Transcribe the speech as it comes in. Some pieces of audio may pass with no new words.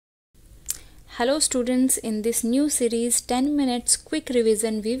Hello students, in this new series 10 minutes quick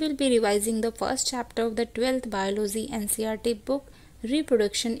revision we will be revising the first chapter of the 12th biology NCERT book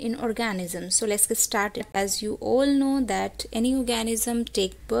Reproduction in Organisms. So let's get started. As you all know that any organism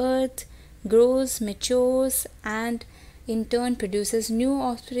takes birth, grows, matures and in turn produces new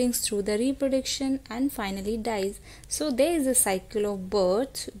offspring through the reproduction and finally dies. So there is a cycle of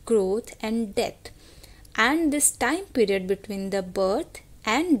birth, growth and death, and this time period between the birth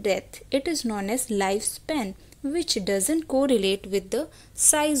and death, it is known as lifespan, which doesn't correlate with the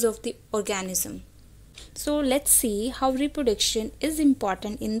size of the organism. So let's see how reproduction is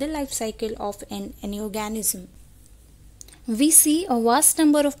important in the life cycle of any organism. We see a vast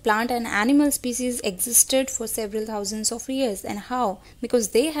number of plant and animal species existed for several thousands of years. And how? Because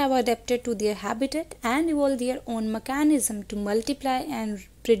they have adapted to their habitat and evolved their own mechanism to multiply and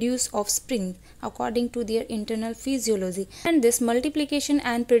produce offspring according to their internal physiology. And this multiplication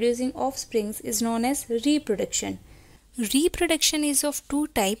and producing offspring is known as reproduction. Reproduction is of two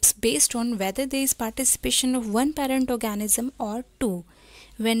types based on whether there is participation of one parent organism or two.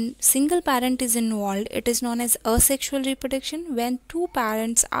 When single parent is involved, it is known as asexual reproduction. When two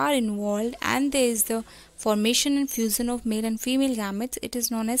parents are involved and there is the formation and fusion of male and female gametes, it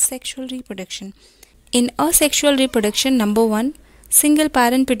is known as sexual reproduction. In asexual reproduction, number 1, single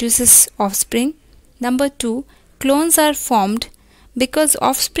parent produces offspring. Number 2, clones are formed. Because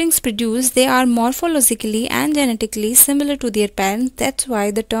offsprings produced, they are morphologically and genetically similar to their parents. That's why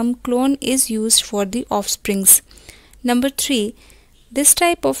the term clone is used for the offsprings. Number 3, this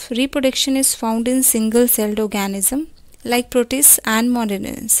type of reproduction is found in single-celled organisms like protists and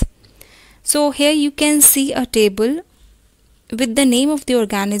monadins. So here you can see a table with the name of the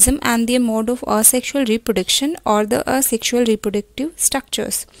organism and their mode of asexual reproduction or the asexual reproductive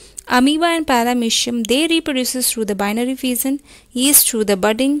structures. Amoeba and paramecium, they reproduces through the binary fission, yeast through the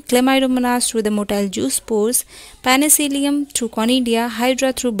budding, chlamydomonas through the motile juice spores, penicillium through conidia,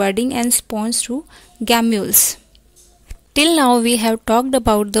 hydra through budding and spawns through gammules. Till now we have talked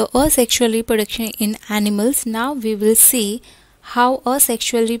about the asexual reproduction in animals. Now we will see how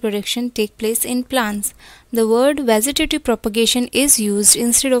asexual reproduction takes place in plants. The word vegetative propagation is used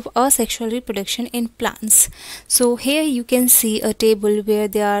instead of asexual reproduction in plants. So here you can see a table where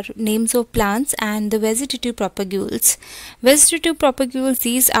there are names of plants and the vegetative propagules. Vegetative propagules,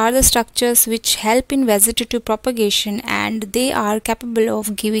 these are the structures which help in vegetative propagation and they are capable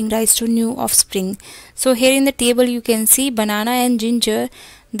of giving rise to new offspring. So here in the table you can see banana and ginger,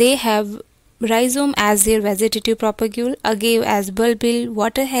 they have rhizome as their vegetative propagule, agave as bulbil,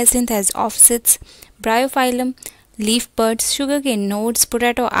 water hyacinth as offsets, bryophyllum, leaf buds, sugarcane nodes,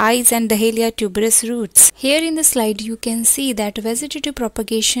 potato eyes and dahlia tuberous roots. Here in the slide you can see that vegetative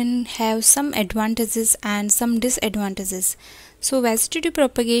propagation have some advantages and some disadvantages. So vegetative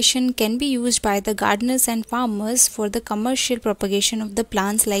propagation can be used by the gardeners and farmers for the commercial propagation of the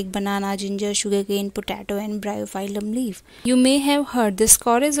plants like banana, ginger, sugarcane, potato and bryophyllum leaf. You may have heard the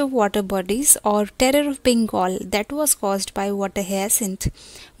scourge of water bodies or terror of Bengal that was caused by water hyacinth.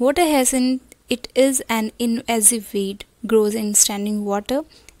 Water hyacinth, it is an invasive weed, grows in standing water.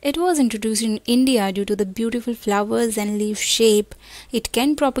 It was introduced in India due to the beautiful flowers and leaf shape. It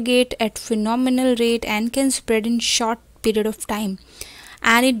can propagate at phenomenal rate and can spread in short period of time,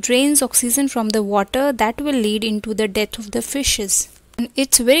 and it drains oxygen from the water that will lead into the death of the fishes. And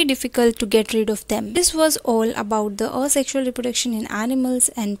it's very difficult to get rid of them. This was all about the asexual reproduction in animals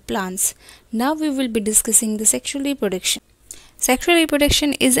and plants. Now we will be discussing the sexual reproduction. Sexual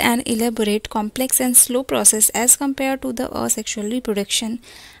reproduction is an elaborate, complex and slow process as compared to the asexual reproduction,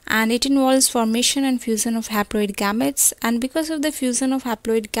 and it involves formation and fusion of haploid gametes, and because of the fusion of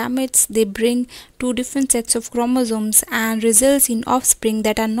haploid gametes they bring two different sets of chromosomes and results in offspring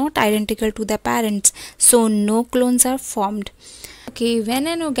that are not identical to their parents, so no clones are formed. Okay, when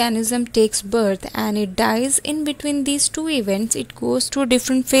an organism takes birth and it dies, in between these two events it goes through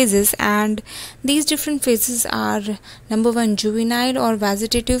different phases, and these different phases are number 1, juvenile or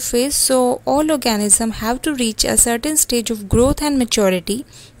vegetative phase. So all organisms have to reach a certain stage of growth and maturity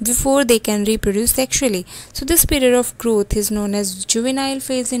before they can reproduce sexually. So this period of growth is known as juvenile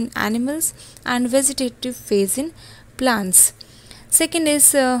phase in animals and vegetative phase in plants. Second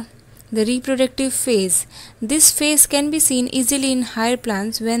is the reproductive phase. This phase can be seen easily in higher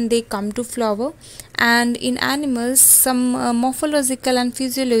plants when they come to flower, and in animals some morphological and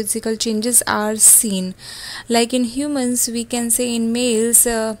physiological changes are seen. Like in humans, we can say in males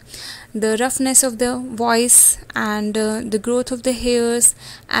the roughness of the voice and the growth of the hairs,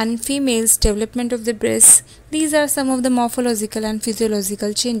 and females development of the breasts. These are some of the morphological and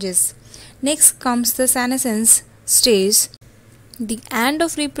physiological changes. Next comes the senescence stage. The end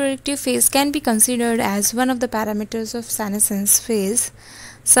of reproductive phase can be considered as one of the parameters of senescence phase.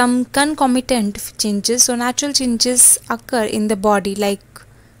 Some concomitant changes or natural changes occur in the body, like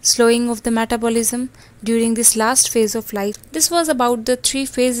slowing of the metabolism during this last phase of life. This was about the 3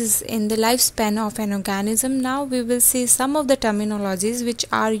 phases in the lifespan of an organism. Now we will see some of the terminologies which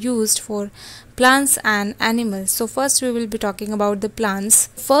are used for plants and animals. So first we will be talking about the plants.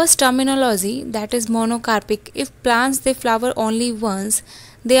 First terminology, that is monocarpic. If plants they flower only once,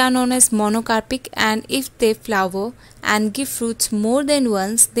 they are known as monocarpic, and if they flower and give fruits more than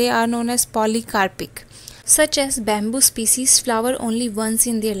once, they are known as polycarpic. Such as bamboo species flower only once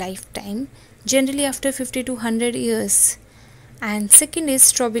in their lifetime, generally after 50 to 100 years. And second is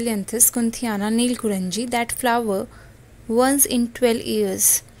Strobilanthes kunthiana neelkuranji, that flower once in 12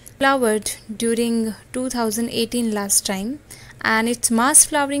 years. Flowered during 2018 last time, and its mass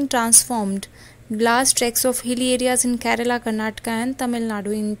flowering transformed large tracts of hilly areas in Kerala, Karnataka and Tamil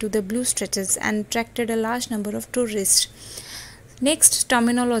Nadu into the blue stretches and attracted a large number of tourists. Next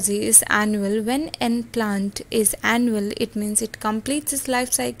terminology is annual. When a plant is annual, it means it completes its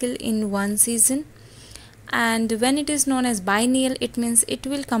life cycle in one season. And when it is known as biennial, it means it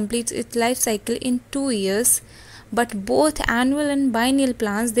will complete its life cycle in 2 years. But both annual and biennial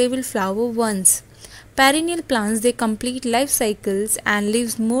plants, they will flower once. Perennial plants, they complete life cycles and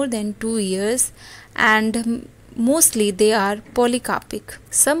lives more than 2 years, and mostly they are polycarpic.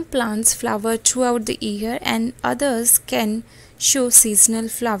 Some plants flower throughout the year and others can show seasonal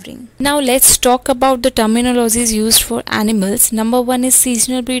flowering. Now let's talk about the terminologies used for animals. Number 1 is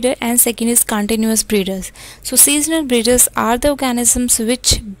seasonal breeder and second is continuous breeders. So seasonal breeders are the organisms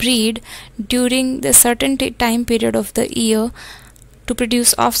which breed during the certain time period of the year to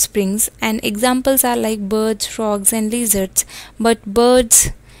produce offsprings, and examples are like birds, frogs and lizards. But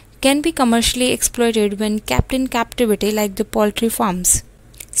birds can be commercially exploited when kept in captivity, like the poultry farms.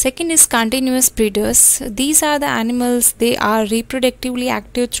 Second is continuous breeders. These are the animals, they are reproductively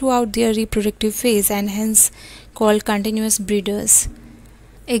active throughout their reproductive phase and hence called continuous breeders.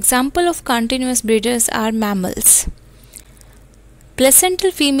 Example of continuous breeders are mammals.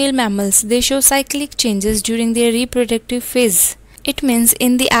 Placental female mammals, they show cyclic changes during their reproductive phase. It means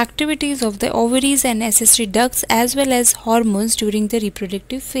in the activities of the ovaries and accessory ducts as well as hormones during the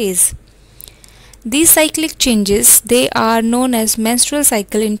reproductive phase. These cyclic changes, they are known as menstrual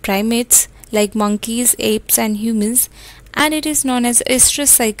cycle in primates like monkeys, apes and humans, and it is known as estrous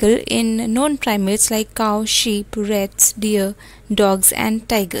cycle in non-primates like cows, sheep, rats, deer, dogs and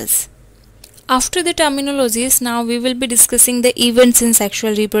tigers. After the terminologies, now we will be discussing the events in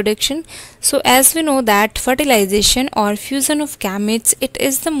sexual reproduction. So as we know that fertilization or fusion of gametes, it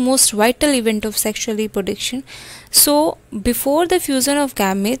is the most vital event of sexual reproduction. So before the fusion of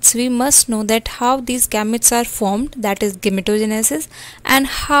gametes, we must know that how these gametes are formed, that is gametogenesis, and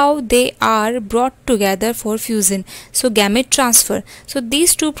how they are brought together for fusion, so gamete transfer. So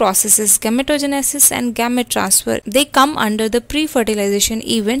these two processes, gametogenesis and gamete transfer, they come under the pre-fertilization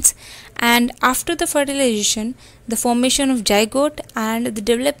events, and after the fertilization, the formation of zygote and the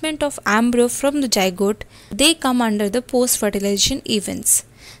development of embryo from the zygote, they come under the post-fertilization events.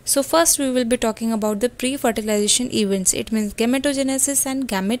 So first we will be talking about the pre-fertilization events. It means gametogenesis and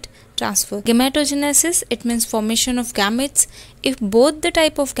gamete transfer. Gametogenesis, it means formation of gametes. If both the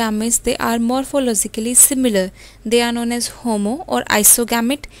type of gametes, they are morphologically similar, they are known as homo or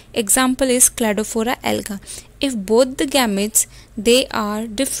isogamete. Example is Cladophora alga. If both the gametes, they are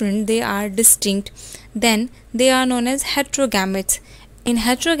different, they are distinct, then they are known as heterogametes. In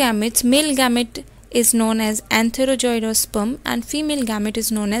heterogametes, male gamete is known as antherozoid or sperm and female gamete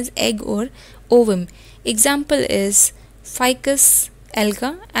is known as egg or ovum. Example is Ficus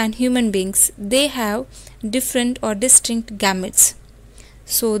alga and human beings. They have different or distinct gametes.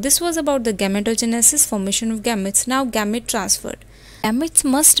 So this was about the gametogenesis, formation of gametes. Now gamete transfer. Gametes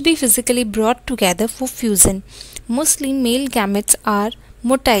must be physically brought together for fusion. Mostly male gametes are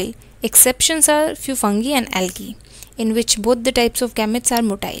motile. Exceptions are few fungi and algae, in which both the types of gametes are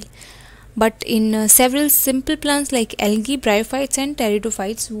motile. But in several simple plants like algae, bryophytes and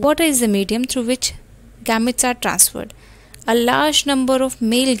pteridophytes, water is the medium through which gametes are transferred. A large number of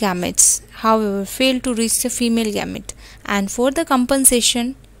male gametes, however, fail to reach the female gamete, and for the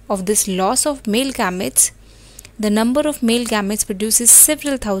compensation of this loss of male gametes, the number of male gametes produces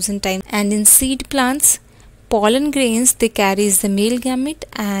several thousand times. And in seed plants, pollen grains, they carries the male gamete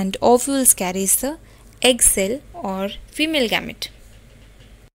and ovules carries the egg cell or female gamete.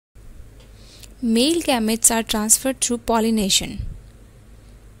 Male gametes are transferred through pollination.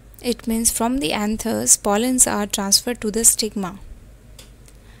 It means from the anthers, pollens are transferred to the stigma.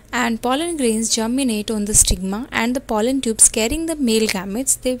 and pollen grains germinate on the stigma, and the pollen tubes carrying the male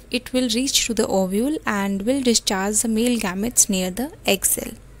gametes, it will reach to the ovule and will discharge the male gametes near the egg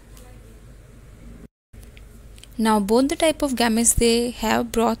cell. Now both the type of gametes they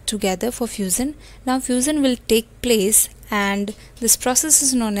have brought together for fusion. Now fusion will take place, and this process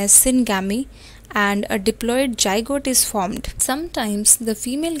is known as syngamy, and a diploid zygote is formed. Sometimes the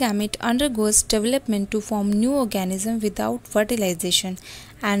female gamete undergoes development to form new organism without fertilization,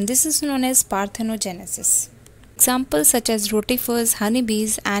 and this is known as parthenogenesis. Examples such as rotifers,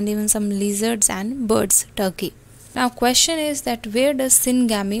 honeybees, and even some lizards and birds, turkey. Now question is that where does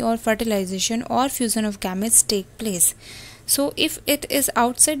syngamy or fertilization or fusion of gametes take place? So if it is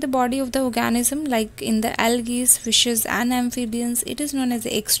outside the body of the organism, like in the algae, fishes and amphibians, it is known as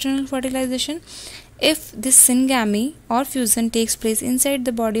external fertilization. If this syngamy or fusion takes place inside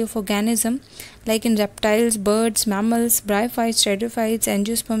the body of organism, like in reptiles, birds, mammals, bryophytes, pteridophytes,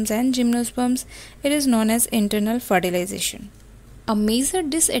 angiosperms and gymnosperms, it is known as internal fertilization. A major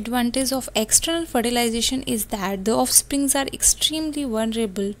disadvantage of external fertilization is that the offsprings are extremely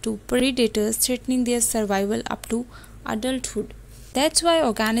vulnerable to predators, threatening their survival up to adulthood. That's why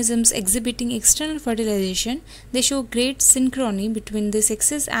organisms exhibiting external fertilization, they show great synchrony between the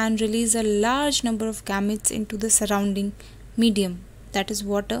sexes and release a large number of gametes into the surrounding medium, that is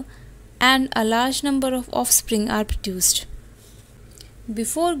water, and a large number of offspring are produced.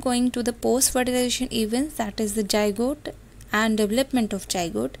 Before going to the post-fertilization events, that is the zygote and development of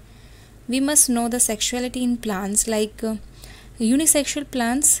zygote, we must know the sexuality in plants. Like unisexual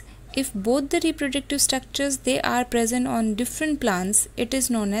plants, if both the reproductive structures they are present on different plants, it is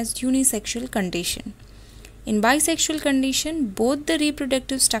known as unisexual condition. In bisexual condition, both the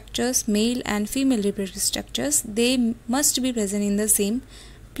reproductive structures, male and female reproductive structures, they must be present in the same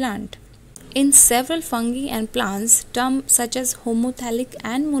plant. In several fungi and plants, terms such as homothallic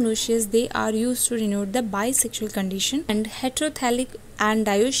and monoecious, they are used to denote the bisexual condition, and heterothallic and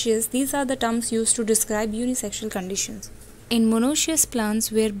dioecious, these are the terms used to describe unisexual conditions. In monoecious plants,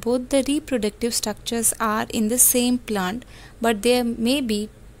 where both the reproductive structures are in the same plant, but there may be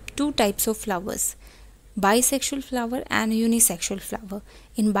two types of flowers, bisexual flower and unisexual flower.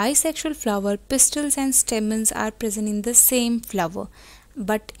 In bisexual flower, pistils and stamens are present in the same flower.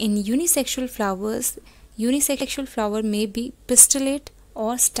 But in unisexual flowers, unisexual flower may be pistillate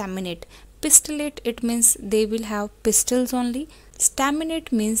or staminate. Pistillate, it means they will have pistils only.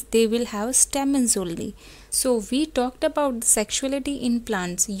 Staminate means they will have stamens only. So we talked about the sexuality in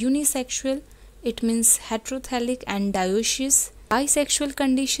plants. Unisexual, it means heterothallic and dioecious. Bisexual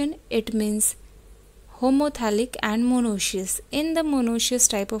condition, it means homothallic and monoecious. In the monoecious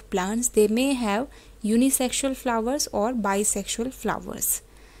type of plants, they may have unisexual flowers or bisexual flowers.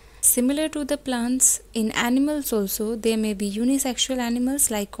 Similar to the plants, in animals also, there may be unisexual animals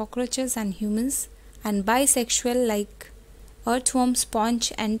like cockroaches and humans, and bisexual like earthworm,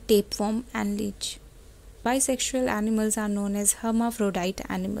 sponge and tapeworm and leech. Bisexual animals are known as hermaphrodite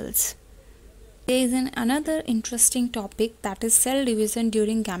animals. There is another interesting topic, that is cell division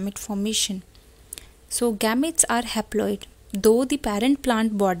during gamete formation. So gametes are haploid, though the parent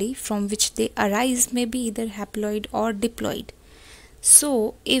plant body from which they arise may be either haploid or diploid.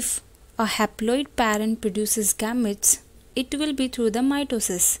 So if a haploid parent produces gametes, it will be through the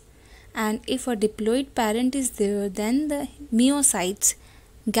mitosis, and if a diploid parent is there, then the meiocytes,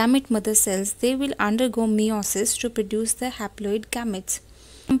 gamete mother cells, they will undergo meiosis to produce the haploid gametes.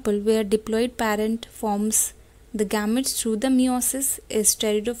 Example where diploid parent forms the gametes through the meiosis is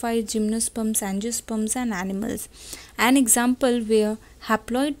pteridophytes, gymnosperms, angiosperms and animals. An example where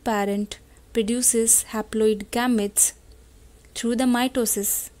haploid parent produces haploid gametes through the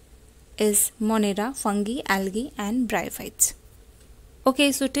mitosis is Monera, fungi, algae and bryophytes.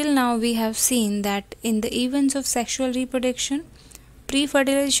 Okay, so till now we have seen that in the events of sexual reproduction,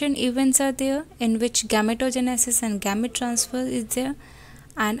 pre-fertilization events are there, in which gametogenesis and gamete transfer is there,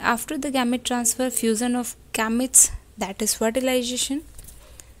 and after the gamete transfer, fusion of gametes, that is fertilization,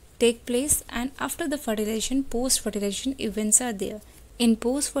 take place, and after the fertilization, post-fertilization events are there. In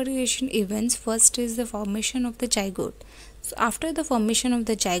post-fertilization events, first is the formation of the zygote. So after the formation of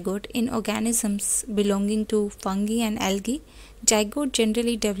the zygote in organisms belonging to fungi and algae, zygote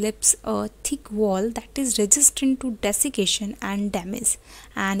generally develops a thick wall that is resistant to desiccation and damage,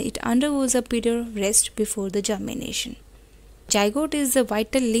 and it undergoes a period of rest before the germination. Zygote is the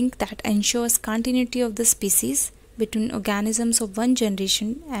vital link that ensures continuity of the species between organisms of one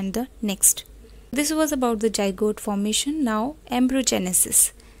generation and the next. This was about the zygote formation. Now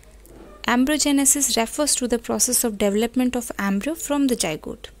embryogenesis. Embryogenesis refers to the process of development of embryo from the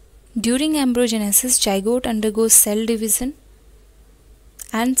zygote. During embryogenesis, zygote undergoes cell division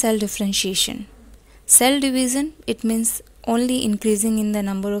and cell differentiation. Cell division, it means only increasing in the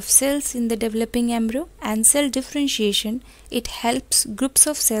number of cells in the developing embryo, and cell differentiation, it helps groups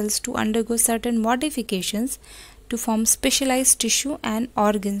of cells to undergo certain modifications to form specialized tissue and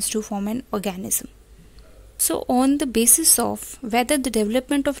organs to form an organism. So on the basis of whether the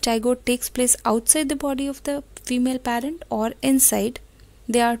development of zygote takes place outside the body of the female parent or inside,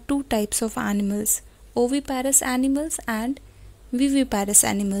 there are two types of animals: oviparous animals and viviparous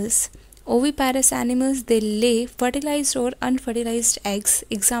animals. Oviparous animals, they lay fertilized or unfertilized eggs.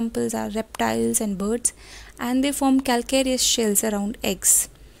 Examples are reptiles and birds, and they form calcareous shells around eggs.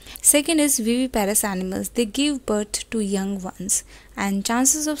 Second is viviparous animals. They give birth to young ones, and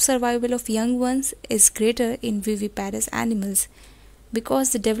chances of survival of young ones is greater in viviparous animals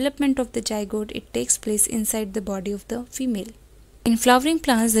because the development of the zygote, it takes place inside the body of the female. In flowering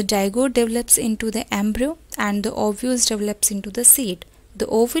plants, the zygote develops into the embryo and the ovules develops into the seed. The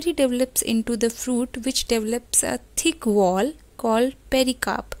ovary develops into the fruit, which develops a thick wall called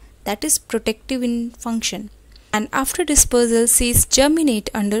pericarp that is protective in function. And after dispersal, seeds germinate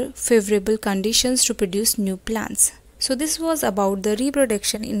under favorable conditions to produce new plants. So this was about the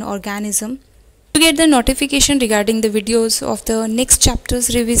reproduction in organism. To get the notification regarding the videos of the next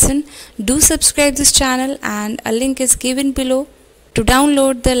chapter's revision, do subscribe this channel, and a link is given below to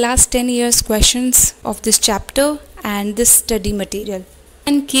download the last 10 years questions of this chapter and this study material.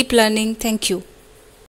 And keep learning. Thank you.